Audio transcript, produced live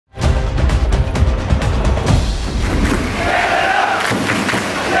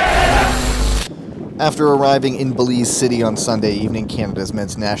After arriving in Belize City on Sunday evening, Canada's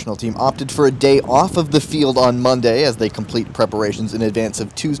men's national team opted for a day off of the field on Monday as they complete preparations in advance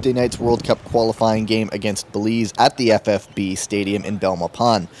of Tuesday night's World Cup qualifying game against Belize at the FFB Stadium in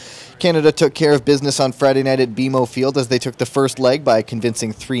Belmopan. Canada took care of business on Friday night at BMO Field as they took the first leg by a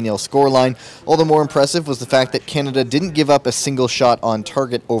convincing 3-0 scoreline. All the more impressive was the fact that Canada didn't give up a single shot on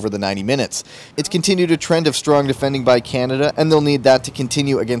target over the 90 minutes. It's continued a trend of strong defending by Canada, and they'll need that to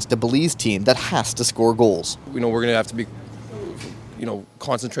continue against a Belize team that has to score goals. We're going to have to be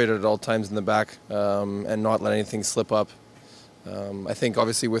concentrated at all times in the back and not let anything slip up. I think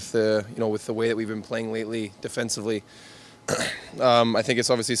obviously with the way that we've been playing lately defensively, I think it's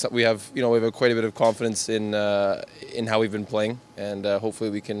obviously we have quite a bit of confidence in how we've been playing, and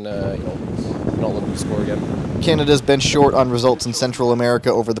hopefully we can not let them score again. Canada's been short on results in Central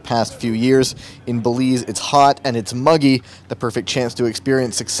America over the past few years. In Belize, it's hot and it's muggy, the perfect chance to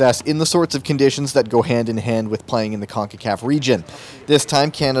experience success in the sorts of conditions that go hand in hand with playing in the CONCACAF region. This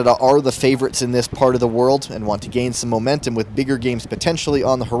time, Canada are the favorites in this part of the world and want to gain some momentum with bigger games potentially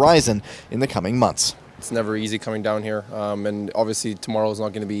on the horizon in the coming months. It's never easy coming down here, and obviously tomorrow is not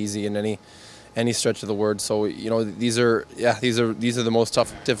going to be easy in any stretch of the word. So these are the most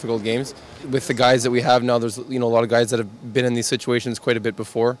difficult games. With the guys that we have now, there's a lot of guys that have been in these situations quite a bit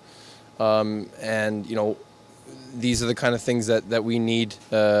before, and these are the kind of things that we need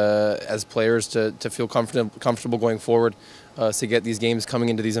as players to feel comfortable going forward, to get these games coming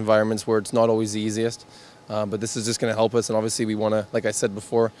into these environments where it's not always the easiest. But this is just going to help us, and obviously we want to, like I said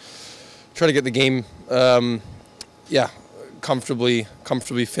before, try to get the game, comfortably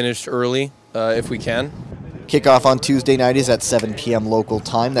finished early if we can. Kickoff on Tuesday night is at 7 p.m. local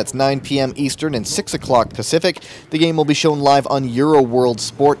time. That's 9 p.m. Eastern and 6 o'clock Pacific. The game will be shown live on Euro World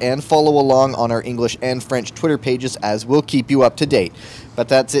Sport, and follow along on our English and French Twitter pages as we'll keep you up to date. But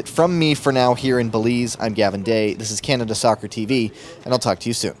that's it from me for now here in Belize. I'm Gavin Day. This is Canada Soccer TV, and I'll talk to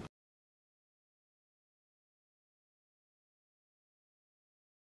you soon.